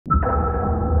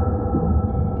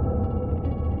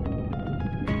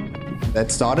It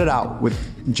started out with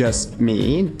just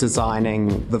me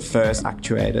designing the first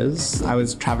actuators. I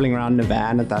was traveling around in a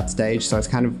van at that stage, so I was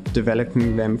kind of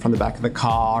developing them from the back of the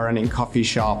car and in coffee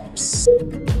shops.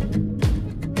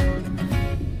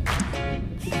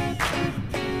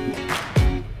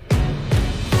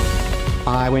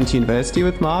 I went to university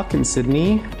with Mark in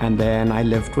Sydney, and then I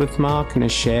lived with Mark in a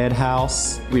shared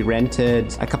house. We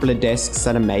rented a couple of desks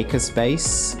at a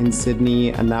makerspace in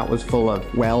Sydney, and that was full of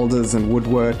welders and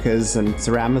woodworkers and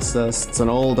ceramicists and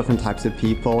all different types of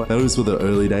people. Those were the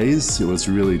early days. It was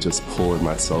really just Paul and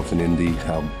myself and Indy,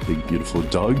 our big beautiful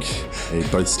dog. They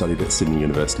both studied at Sydney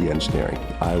University Engineering.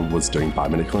 I was doing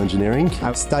biomedical engineering.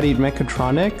 I studied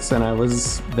mechatronics, and I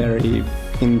was very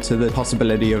into the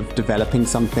possibility of developing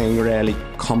something really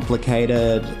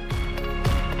complicated.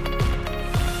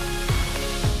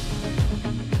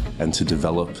 And to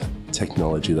develop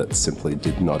technology that simply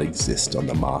did not exist on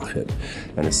the market.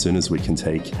 And as soon as we can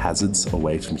take hazards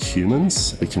away from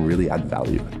humans, we can really add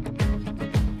value.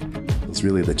 It was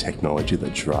really the technology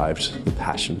that drove the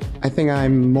passion. I think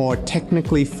I'm more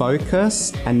technically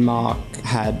focused, and Mark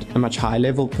had a much higher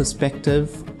level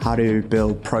perspective. How to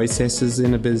build processes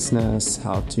in a business,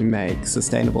 how to make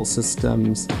sustainable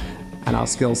systems, and our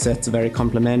skill sets are very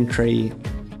complementary,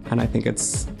 and I think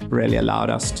it's really allowed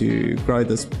us to grow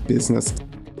this business.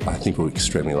 I think we're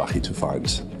extremely lucky to find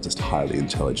just highly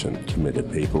intelligent,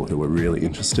 committed people who were really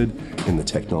interested in the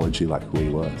technology like we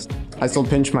were. I still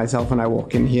pinch myself when I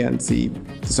walk in here and see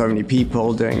so many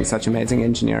people doing such amazing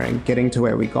engineering. Getting to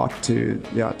where we got to,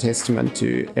 testament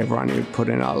to everyone who put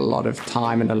in a lot of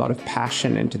time and a lot of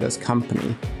passion into this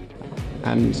company.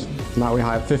 And now we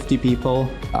hire 50 people.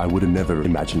 I would have never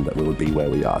imagined that we would be where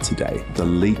we are today. The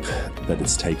leap that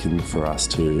it's taken for us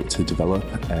to develop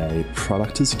a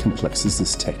product as complex as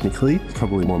this technically,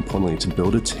 probably more importantly to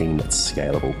build a team that's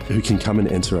scalable, who can come and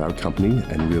enter our company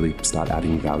and really start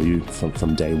adding value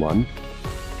from day one.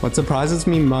 What surprises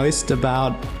me most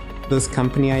about this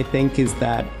company, I think, is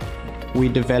that we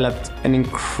developed an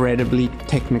incredibly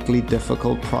technically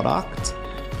difficult product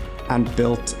and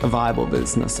built a viable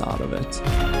business out of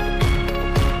it.